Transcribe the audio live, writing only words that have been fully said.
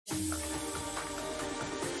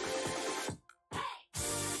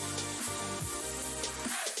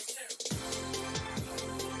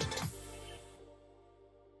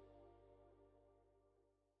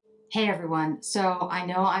Hey everyone, so I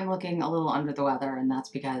know I'm looking a little under the weather, and that's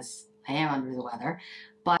because I am under the weather,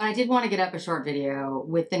 but I did want to get up a short video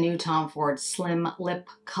with the new Tom Ford Slim Lip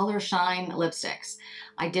Color Shine lipsticks.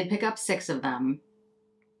 I did pick up 6 of them.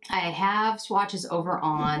 I have swatches over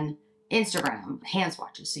on Instagram, hand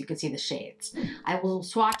swatches, so you can see the shades. I will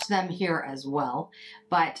swatch them here as well,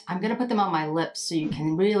 but I'm going to put them on my lips so you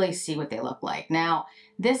can really see what they look like. Now,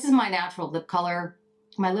 this is my natural lip color.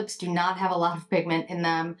 My lips do not have a lot of pigment in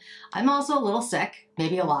them. I'm also a little sick,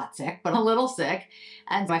 maybe a lot sick, but a little sick.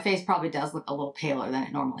 And my face probably does look a little paler than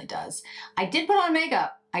it normally does. I did put on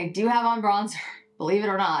makeup. I do have on bronzer, believe it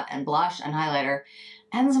or not, and blush and highlighter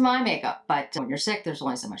and some eye makeup. But when you're sick, there's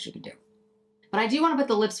only so much you can do. But I do want to put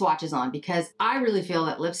the lip swatches on because I really feel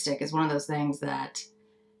that lipstick is one of those things that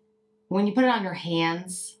when you put it on your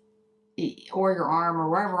hands or your arm or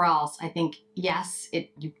wherever else, I think, yes,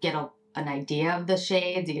 you get an idea of the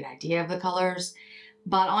shades, you get an idea of the colors,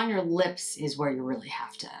 but on your lips is where you really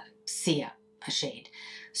have to see a shade.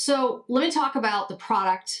 So let me talk about the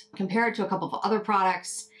product, compare it to a couple of other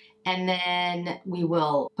products, and then we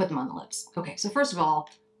will put them on the lips. Okay, so first of all,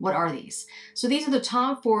 what are these? So these are the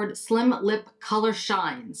Tom Ford Slim Lip Color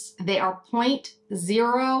Shines. They are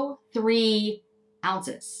 0.03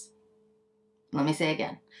 ounces. Let me say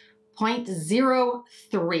again,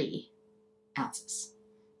 0.03 ounces.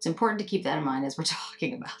 It's important to keep that in mind as we're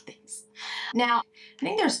talking about these. Now, I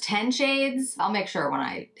think there's 10 shades. I'll make sure when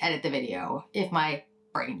I edit the video, if my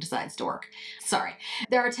brain decides to work. Sorry.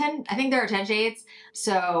 I think there are 10 shades.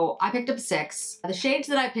 So I picked up 6. The shades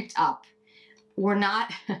that I picked up were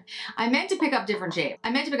not, I meant to pick up different shades. I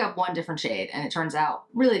meant to pick up one different shade, and it turns out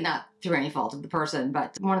really not through any fault of the person,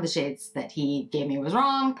 but one of the shades that he gave me was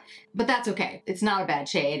wrong, but that's okay. It's not a bad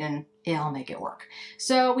shade and it'll make it work.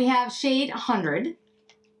 So we have shade 100.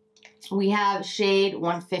 We have shade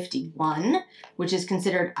 151, which is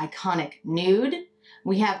considered iconic nude.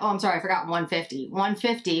 We have, oh, I'm sorry, I forgot 150.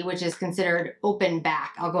 150, which is considered open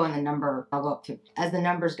back. I'll go in the number, I'll go up to, as the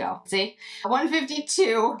numbers go. See?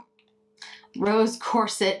 152, rose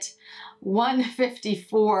corset.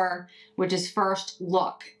 154, which is first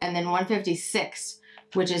look. And then 156,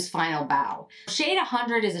 which is final bow. Shade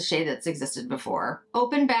 100 is a shade that's existed before.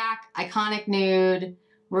 Open back, iconic nude,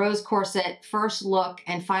 rose corset, first look,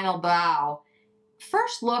 and final bow.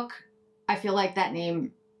 First look, I feel like that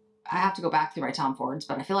name, I have to go back through my Tom Fords,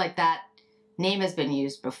 but I feel like that name has been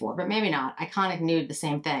used before, but maybe not. Iconic nude, the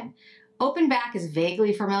same thing. Open back is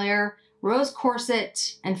vaguely familiar. Rose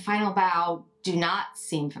corset and final bow do not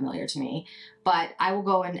seem familiar to me, but I will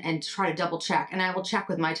go in and try to double check, and I will check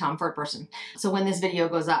with my Tom Ford person. So when this video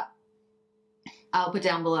goes up, I'll put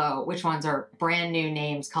down below which ones are brand new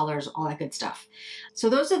names, colors, all that good stuff. So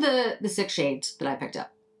those are the 6 shades that I picked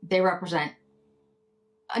up. They represent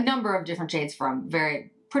a number of different shades from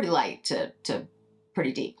pretty light to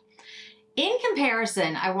pretty deep. In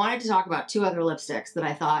comparison, I wanted to talk about 2 other lipsticks that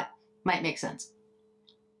I thought might make sense.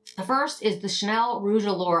 The first is the Chanel Rouge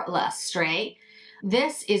Allure L'Astray.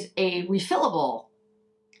 This is a refillable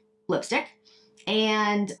lipstick,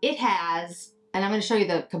 and it has, and I'm going to show you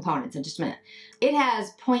the components in just a minute. It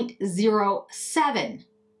has 0.07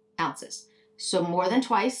 ounces, so more than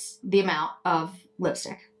twice the amount of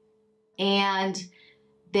lipstick. And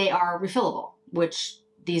they are refillable, which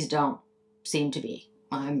these don't seem to be.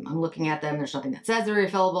 I'm looking at them. There's nothing that says they're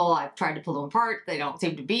refillable. I've tried to pull them apart. They don't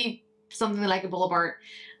seem to be something that I can pull apart.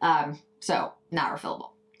 So not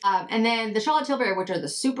refillable. And then the Charlotte Tilbury, which are the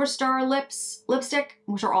Superstar lipstick,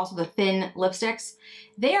 which are also the thin lipsticks,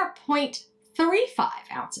 they are 0.35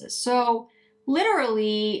 ounces. So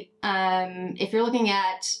literally, if you're looking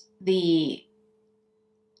at the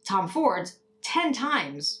Tom Fords, 10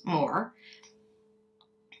 times more.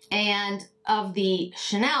 And of the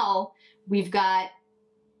Chanel, we've got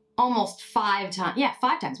almost 5 times, yeah,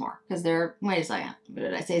 5 times more, because they're, wait a second, what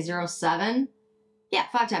did I say, 0.7? Yeah,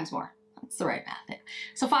 5 times more. That's the right math.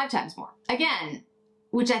 So 5 times more. Again,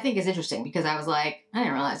 which I think is interesting because I was like, I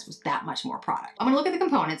didn't realize it was that much more product. I'm gonna look at the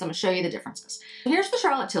components. I'm gonna show you the differences. Here's the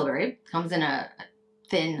Charlotte Tilbury. Comes in a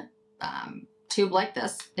thin tube like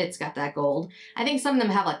this. It's got that gold. I think some of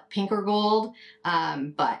them have like pink or gold,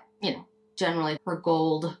 but you know, generally for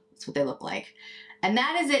gold, that's what they look like. And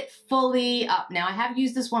that is it fully up. Now I have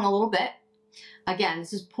used this one a little bit. Again,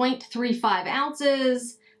 this is 0.35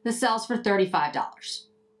 ounces. This sells for $35.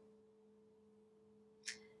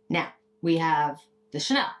 Now we have the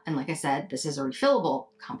Chanel. And like I said, this is a refillable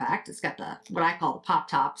compact. It's got what I call the pop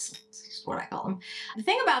tops. That's what I call them. The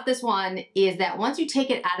thing about this one is that once you take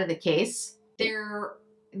it out of the case,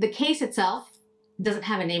 the case itself doesn't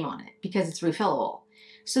have a name on it because it's refillable.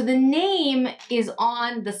 So the name is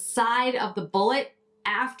on the side of the bullet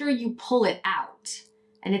after you pull it out,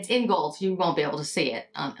 and it's in gold, so you won't be able to see it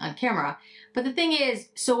on camera. But the thing is,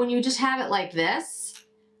 so when you just have it like this,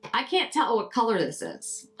 I can't tell what color this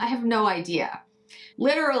is. I have no idea.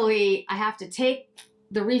 Literally, I have to take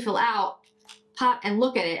the refill out, pop and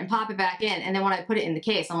look at it and pop it back in. And then when I put it in the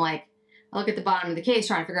case, I'm like, I look at the bottom of the case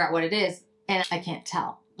trying to figure out what it is, and I can't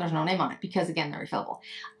tell. There's no name on it because, again, they're refillable.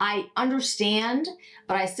 I understand,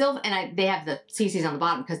 but I still, and they have the CCs on the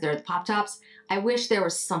bottom because they're the pop tops. I wish there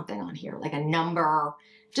was something on here, like a number,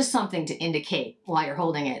 just something to indicate while you're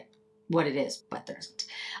holding it what it is, but there isn't.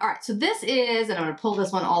 All right, so this is, and I'm gonna pull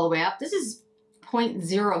this one all the way up. This is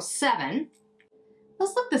 0.07.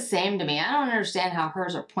 Those look the same to me. I don't understand how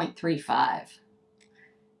hers are 0.35.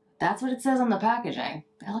 That's what it says on the packaging.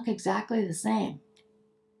 They look exactly the same.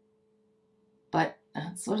 But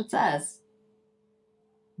that's what it says.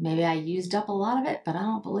 Maybe I used up a lot of it, but I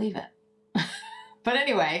don't believe it. But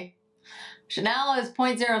anyway, Chanel is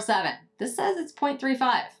 0.07. This says it's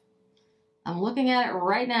 0.35. I'm looking at it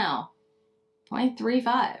right now. 0.35.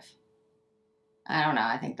 I don't know.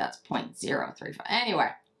 I think that's 0.035. Anyway,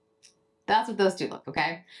 that's what those two look,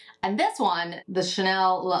 okay? And this one, the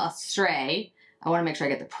Chanel L'Astray, I want to make sure I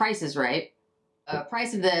get the prices right. The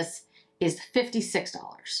price of this is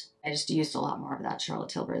 $56. I just used a lot more of that Charlotte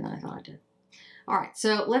Tilbury than I thought I did. All right,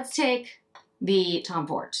 so let's take the Tom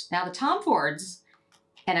Fords. Now the Tom Fords,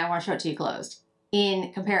 and I want to show it to you closed,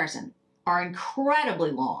 in comparison, are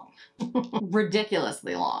incredibly long,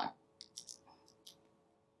 ridiculously long.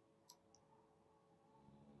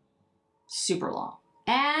 Super long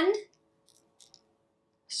and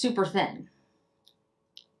super thin.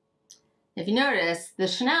 If you notice, the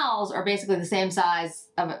Chanel's are basically the same size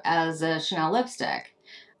as a Chanel lipstick.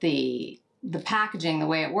 The packaging, the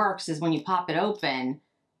way it works is when you pop it open,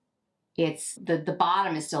 it's the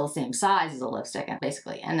bottom is still the same size as a lipstick,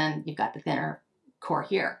 basically, and then you've got the thinner core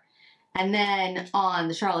here. And then on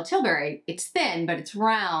the Charlotte Tilbury, it's thin, but it's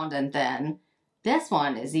round and thin. This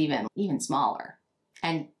one is even smaller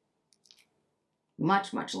and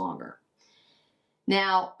much, much longer.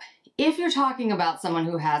 Now, if you're talking about someone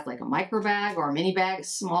who has like a micro bag or a mini bag,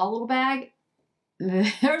 small little bag,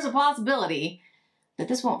 there's a possibility that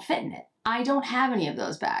this won't fit in it. I don't have any of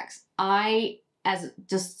those bags. As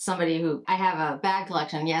just somebody who, I have a bag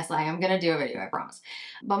collection. Yes, I am going to do a video, I promise.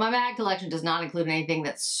 But my bag collection does not include anything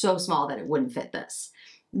that's so small that it wouldn't fit this.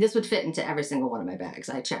 This would fit into every single one of my bags,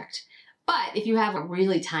 I checked. But if you have a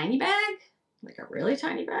really tiny bag, like a really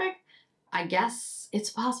tiny bag, I guess it's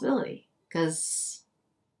a possibility because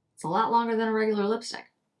it's a lot longer than a regular lipstick.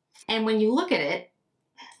 And when you look at it,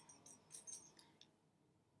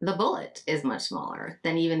 the bullet is much smaller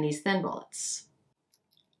than even these thin bullets.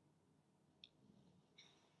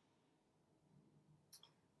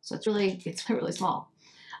 So it's really small.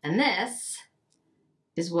 And this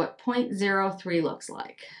is what 0.03 looks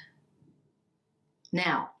like.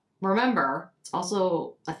 Now, remember, it's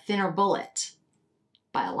also a thinner bullet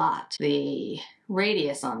by a lot. The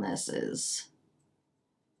radius on this is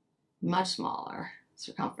much smaller.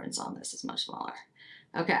 Circumference on this is much smaller.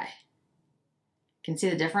 Okay. Can see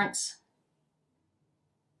the difference?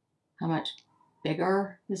 How much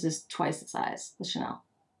bigger? This is twice the size, the Chanel.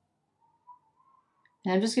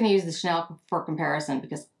 And I'm just going to use the Chanel for comparison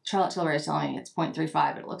because Charlotte Tilbury is telling me it's 0.35,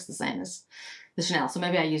 but it looks the same as the Chanel. So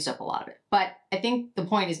maybe I used up a lot of it. But I think the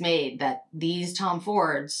point is made that these Tom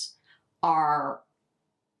Fords are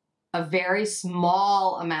a very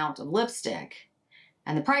small amount of lipstick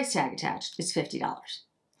and the price tag attached is $50.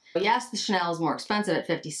 Yes, the Chanel is more expensive at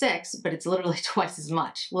 $56, but it's literally twice as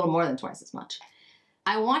much, a little more than twice as much.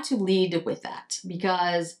 I want to lead with that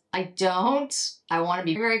because I want to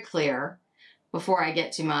be very clear before I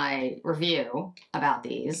get to my review about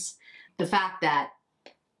these, the fact that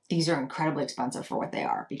these are incredibly expensive for what they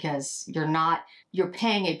are because you're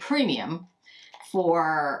paying a premium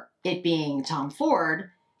for it being Tom Ford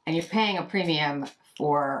and you're paying a premium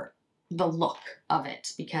for the look of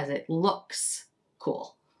it because it looks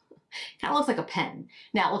cool. Kind of looks like a pen.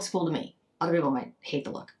 Now it looks cool to me. Other people might hate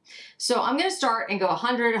the look. So I'm going to start and go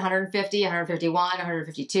 100, 150, 151,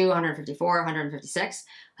 152, 154, 156.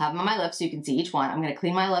 I have them on my lips so you can see each one. I'm going to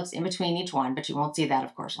clean my lips in between each one, but you won't see that,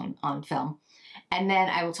 of course, on film. And then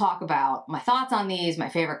I will talk about my thoughts on these, my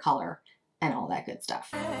favorite color, and all that good stuff.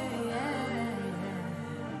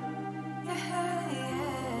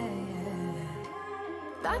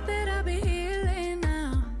 Thought that I'd be healing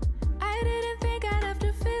now. I didn't think I'd have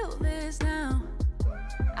to feel this now.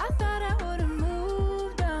 I thought I would have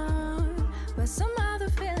moved on, but somehow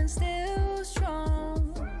the feeling's still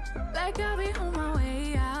strong. Like I'll be on my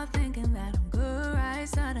way out, thinking that I'm good, right?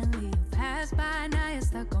 Suddenly you pass by, now you're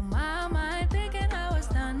stuck on my mind, thinking I was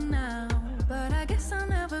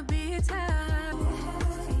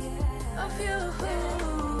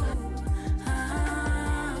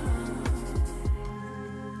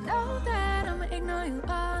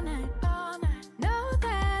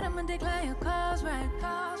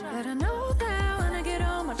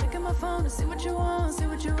phone to see what you want, see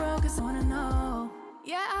what you wrote, cause I wanna know.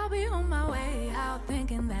 Yeah, I'll be on my way out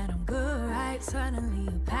thinking that I'm good, right?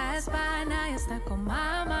 Suddenly you pass by, now you're stuck on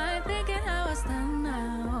my mind, thinking how it's done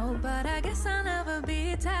now. But I guess I'll never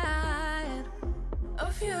be tired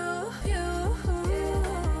of you,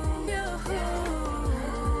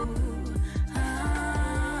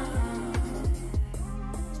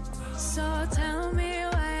 So tell me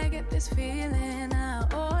why I get this feeling now,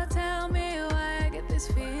 or tell me why I get this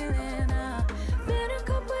feeling now. Been a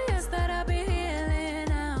couple years that I'll be healing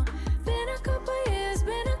now. Been a couple years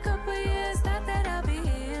that I'll be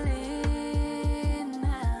healing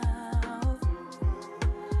now.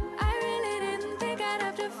 I really didn't think I'd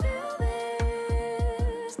have to feel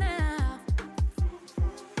this now.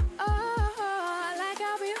 Oh, like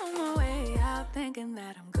I'll be on my way out thinking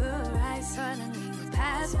that I'm good, right? Suddenly you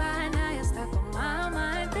pass by, now you're stuck on my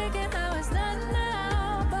mind, thinking how it's done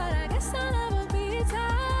now. But I guess I'll never be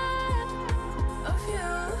tired of you,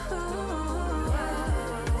 of you,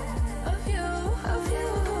 of you, of you.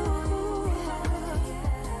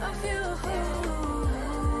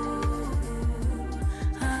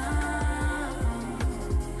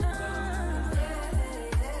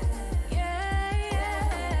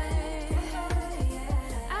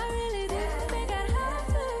 I really didn't think I'd have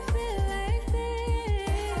to feel like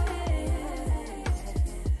this.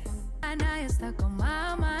 Now you're stuck on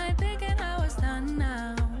my mind, thinking how it's done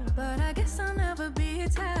now. But I guess I'll never be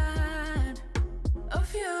tired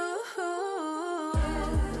of you,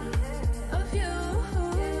 of you,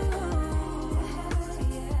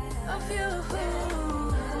 of you.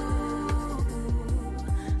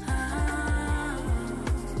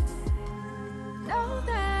 Know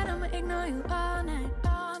that I'ma ignore you all night,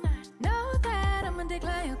 all night. Know that I'ma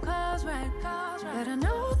decline your calls, right? But I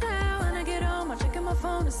know that when I get home, I'll check in my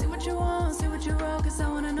phone to see what you want, see what you wrote, cause I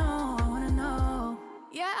wanna know, I wanna know.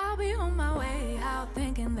 Yeah, I'll be on my way out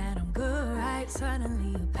thinking that I'm good, right?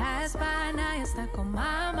 Suddenly you pass by, now you're stuck on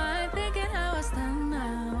my mind, thinking how it's done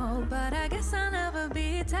now. But I guess I'll never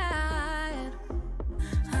be tired.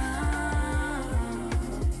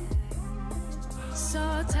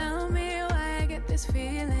 So tell me why I get this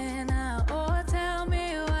feeling now, or tell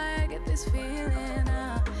me why I get this feeling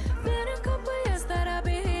now. Been a couple years that I'll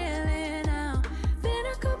be healing now. Been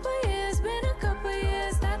a couple years that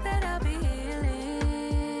I'll be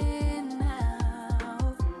healing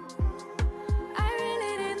now. I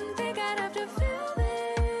really didn't think I'd have to feel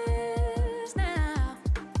this now.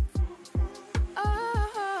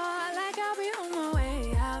 Oh, like I'll be on my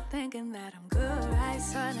way out thinking that I'm good, right?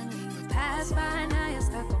 Suddenly you pass by, now you're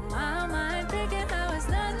stuck on my mind, thinking how it's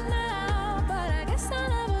done now. But I guess I'll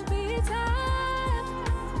never be tired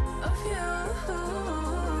of you,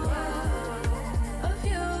 of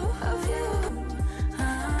you, of you.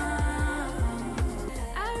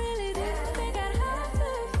 I really didn't think I'd have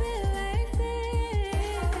to feel like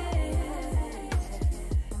this.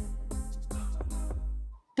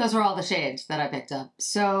 Those were all the shades that I picked up.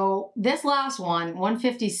 So this last one,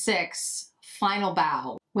 156 Final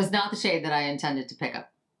Bow, was not the shade that I intended to pick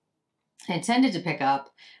up. I intended to pick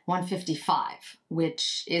up 155,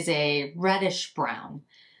 which is a reddish brown,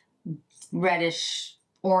 reddish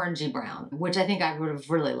orangey brown, which I think I would have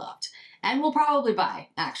really loved and will probably buy,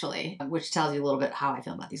 actually, which tells you a little bit how I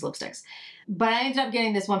feel about these lipsticks. But I ended up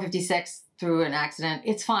getting this 156 through an accident.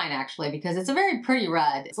 It's fine, actually, because it's a very pretty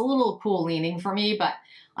red. It's a little cool leaning for me, but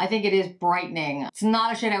I think it is brightening. It's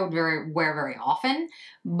not a shade I would wear very often,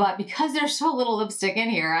 but because there's so little lipstick in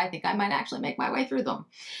here, I think I might actually make my way through them.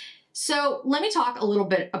 So let me talk a little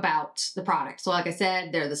bit about the product. So like I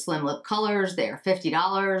said, they're the Slim Lip colors. They are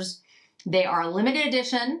 $50. They are a limited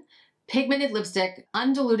edition, pigmented lipstick,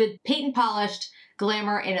 undiluted, patent polished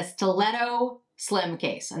glamour in a stiletto slim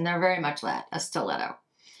case. And they're very much that, a stiletto.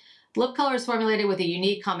 Lip color is formulated with a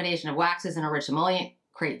unique combination of waxes and a rich emollient,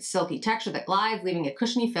 creates silky texture that glides, leaving a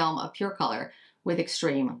cushiony film of pure color with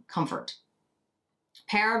extreme comfort.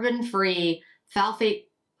 Paraben-free, phthalate,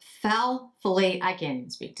 I can't even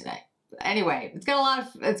speak today. Anyway, it's got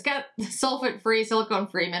sulfate-free,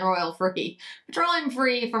 silicone-free, mineral oil-free,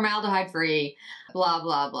 petroleum-free, formaldehyde-free, blah,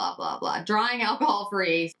 blah, blah, blah, blah. Drying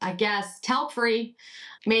alcohol-free, I guess, talc-free,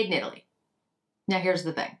 made in Italy. Now here's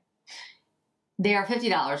the thing. They are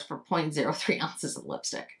 $50 for 0.03 ounces of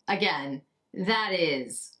lipstick. Again, that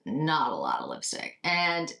is not a lot of lipstick.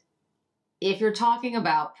 And if you're talking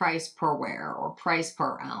about price per wear or price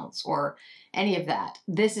per ounce or any of that,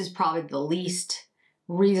 this is probably the least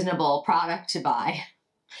reasonable product to buy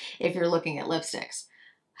if you're looking at lipsticks.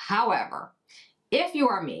 However, if you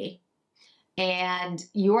are me and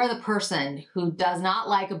you are the person who does not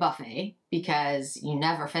like a buffet because you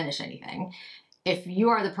never finish anything, If you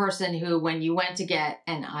are the person who, when you went to get,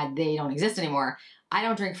 and they don't exist anymore, I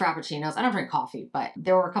don't drink Frappuccinos. I don't drink coffee, but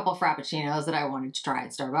there were a couple of Frappuccinos that I wanted to try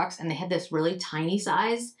at Starbucks, and they had this really tiny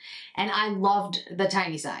size, and I loved the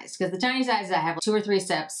tiny size, because the tiny size, I have 2 or 3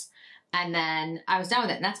 sips, and then I was done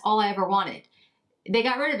with it, and that's all I ever wanted. They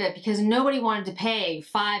got rid of it because nobody wanted to pay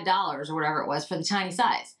 $5 or whatever it was for the tiny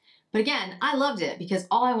size. But again, I loved it because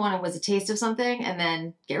all I wanted was a taste of something and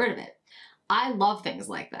then get rid of it. I love things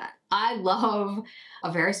like that. I love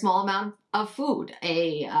a very small amount of food,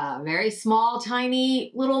 a very small,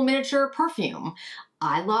 tiny little miniature perfume.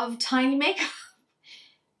 I love tiny makeup.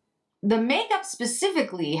 The makeup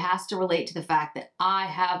specifically has to relate to the fact that I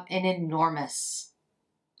have an enormous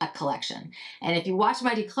collection. And if you watch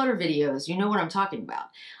my declutter videos, you know what I'm talking about.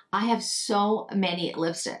 I have so many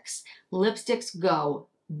lipsticks. Lipsticks go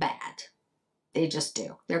bad. They just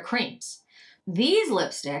do. They're creams. These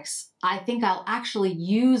lipsticks, I think I'll actually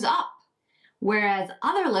use up, whereas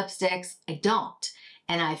other lipsticks, I don't.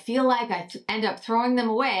 And I feel like I end up throwing them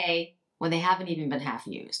away when they haven't even been half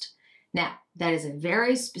used. Now, that is a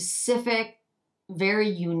very specific, very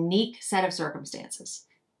unique set of circumstances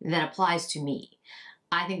that applies to me.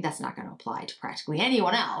 I think that's not going to apply to practically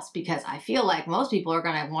anyone else, because I feel like most people are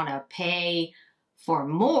going to want to pay for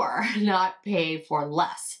more, not pay for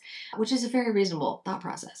less, which is a very reasonable thought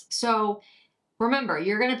process. So remember,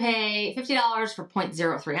 you're going to pay $50 for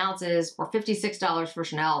 0.03 ounces or $56 for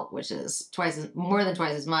Chanel, which is more than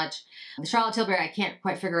twice as much. The Charlotte Tilbury, I can't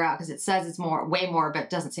quite figure out because it says it's way more, but it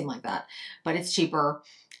doesn't seem like that. But it's cheaper.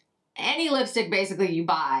 Any lipstick basically you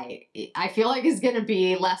buy, I feel like is going to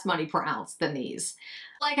be less money per ounce than these.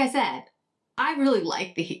 Like I said, I really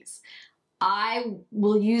like these. I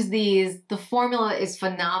will use these. The formula is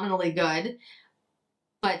phenomenally good,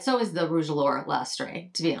 but so is the Rouge Allure L'Astre,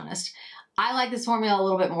 to be honest. I like this formula a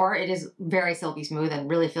little bit more. It is very silky smooth and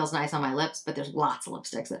really feels nice on my lips, but there's lots of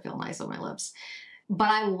lipsticks that feel nice on my lips. But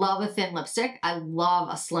I love a thin lipstick. I love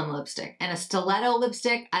a slim lipstick. And a stiletto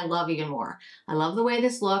lipstick, I love even more. I love the way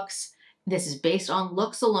this looks. This is based on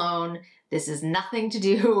looks alone. This is nothing to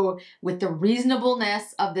do with the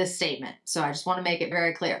reasonableness of this statement. So I just want to make it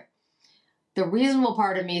very clear. The reasonable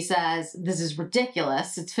part of me says, this is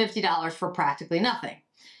ridiculous. It's $50 for practically nothing.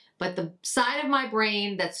 But the side of my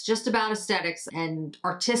brain that's just about aesthetics and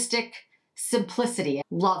artistic simplicity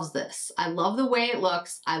loves this. I love the way it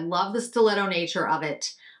looks. I love the stiletto nature of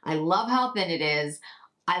it. I love how thin it is.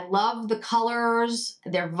 I love the colors.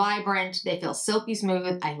 They're vibrant. They feel silky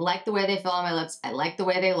smooth. I like the way they feel on my lips. I like the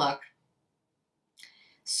way they look.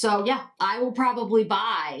 So yeah, I will probably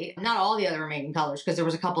buy, not all the other remaining colors, because there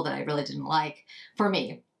was a couple that I really didn't like for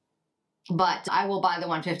me. But I will buy the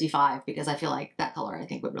 155 because I feel like that color I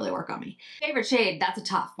think would really work on me. Favorite shade, that's a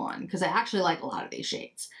tough one because I actually like a lot of these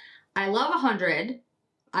shades. I love 100.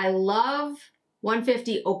 I love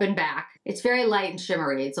 150 open back. It's very light and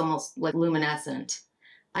shimmery. It's almost like luminescent.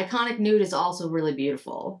 Iconic Nude is also really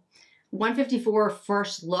beautiful. 154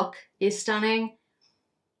 First Look is stunning.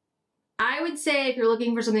 I would say if you're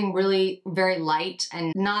looking for something really very light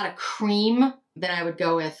and not a cream, then I would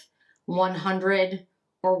go with 100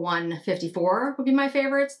 or 154 would be my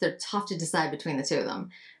favorites. They're tough to decide between the two of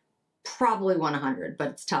them. Probably 100, but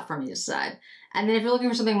it's tough for me to decide. And then if you're looking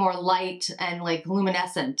for something more light and like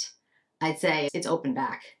luminescent, I'd say it's open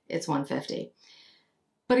back. It's 150.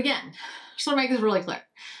 But again, just want to make this really clear.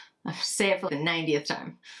 I say it for the 90th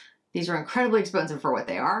time. These are incredibly expensive for what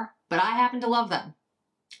they are, but I happen to love them.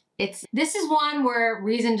 This is one where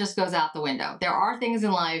reason just goes out the window. There are things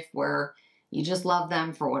in life where you just love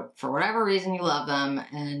them for whatever reason you love them,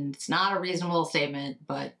 and it's not a reasonable statement,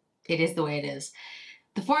 but it is the way it is.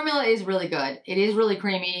 The formula is really good. It is really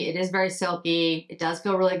creamy. It is very silky. It does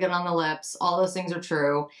feel really good on the lips. All those things are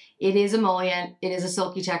true. It is emollient. It is a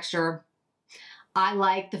silky texture. I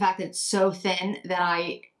like the fact that it's so thin that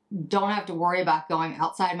I don't have to worry about going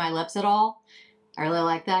outside my lips at all. I really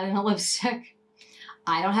like that in a lipstick.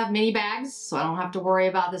 I don't have mini bags, so I don't have to worry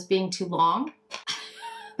about this being too long.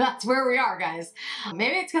 That's where we are, guys.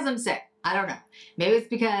 Maybe it's because I'm sick. I don't know. Maybe it's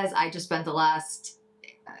because I just spent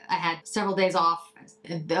I had several days off.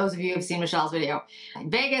 And those of you who've seen Michelle's video in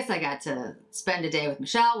Vegas, I got to spend a day with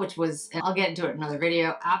Michelle, which was, and I'll get into it in another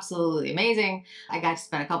video, absolutely amazing. I got to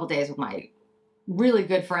spend a couple days with my really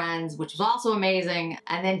good friends, which was also amazing,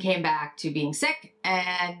 and then came back to being sick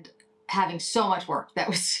and having so much work that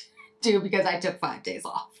was due because I took 5 days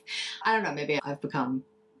off. I don't know, maybe I've become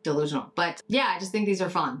delusional, but yeah, I just think these are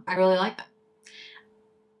fun. I really like them.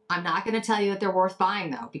 I'm not going to tell you that they're worth buying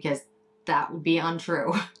though, because that would be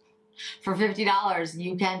untrue. For $50,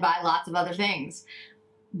 you can buy lots of other things,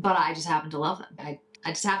 but I just happen to love them. I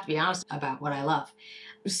just have to be honest about what I love.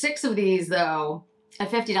 6 of these though, at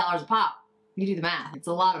 $50 a pop, you do the math. It's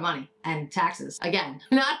a lot of money and taxes. Again,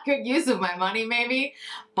 not good use of my money maybe,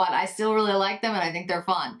 but I still really like them and I think they're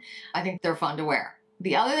fun. I think they're fun to wear.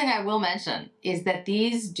 The other thing I will mention is that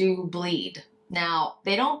these do bleed. Now,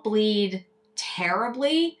 they don't bleed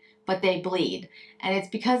terribly, but they bleed. And it's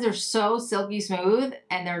because they're so silky smooth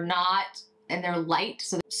and they're light,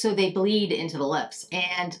 so they bleed into the lips.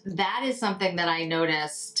 And that is something that I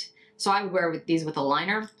noticed. So I would wear these with a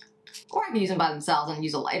liner, or I can use them by themselves and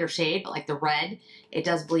use a lighter shade, but like the red, it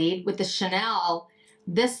does bleed. With the Chanel,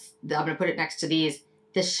 I'm gonna put it next to these.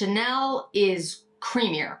 The Chanel is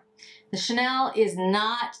creamier. The Chanel is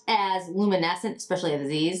not as luminescent, especially as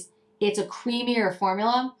these. It's a creamier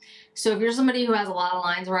formula. So if you're somebody who has a lot of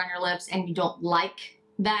lines around your lips and you don't like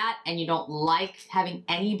that, and you don't like having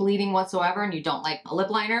any bleeding whatsoever, and you don't like a lip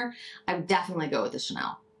liner, I would definitely go with the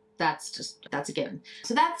Chanel. That's a given.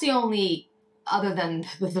 So that's the only, other than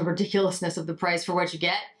the ridiculousness of the price for what you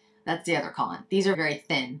get, that's the other con. These are very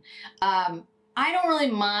thin. I don't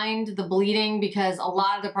really mind the bleeding because a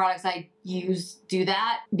lot of the products I use do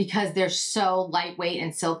that because they're so lightweight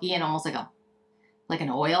and silky and almost like an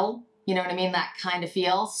oil, you know what I mean? That kind of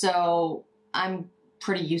feel. So I'm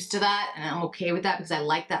pretty used to that and I'm okay with that because I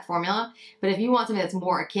like that formula. But if you want something that's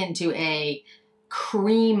more akin to a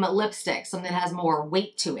cream lipstick, something that has more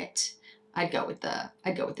weight to it, I'd go with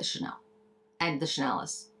the Chanel. And the Chanel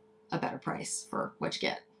is a better price for what you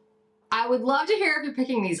get. I would love to hear if you're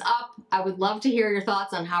picking these up. I would love to hear your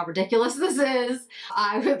thoughts on how ridiculous this is.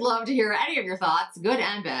 I would love to hear any of your thoughts, good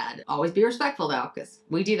and bad. Always be respectful though, because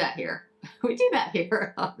we do that here. We do that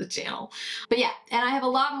here on the channel. But yeah, and I have a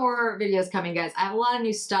lot more videos coming, guys. I have a lot of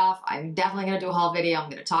new stuff. I'm definitely going to do a haul video. I'm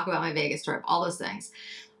going to talk about my Vegas trip, all those things.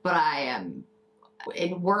 But I am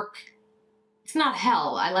in work. It's not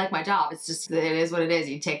hell. I like my job. It's just, it is what it is.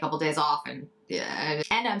 You take a couple days off and yeah,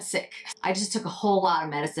 and I'm sick. I just took a whole lot of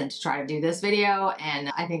medicine to try to do this video, and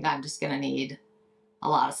I think I'm just going to need a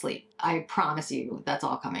lot of sleep. I promise you that's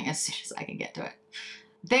all coming as soon as I can get to it.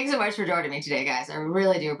 Thanks so much for joining me today, guys. I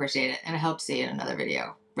really do appreciate it, and I hope to see you in another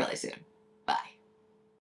video really soon. Bye.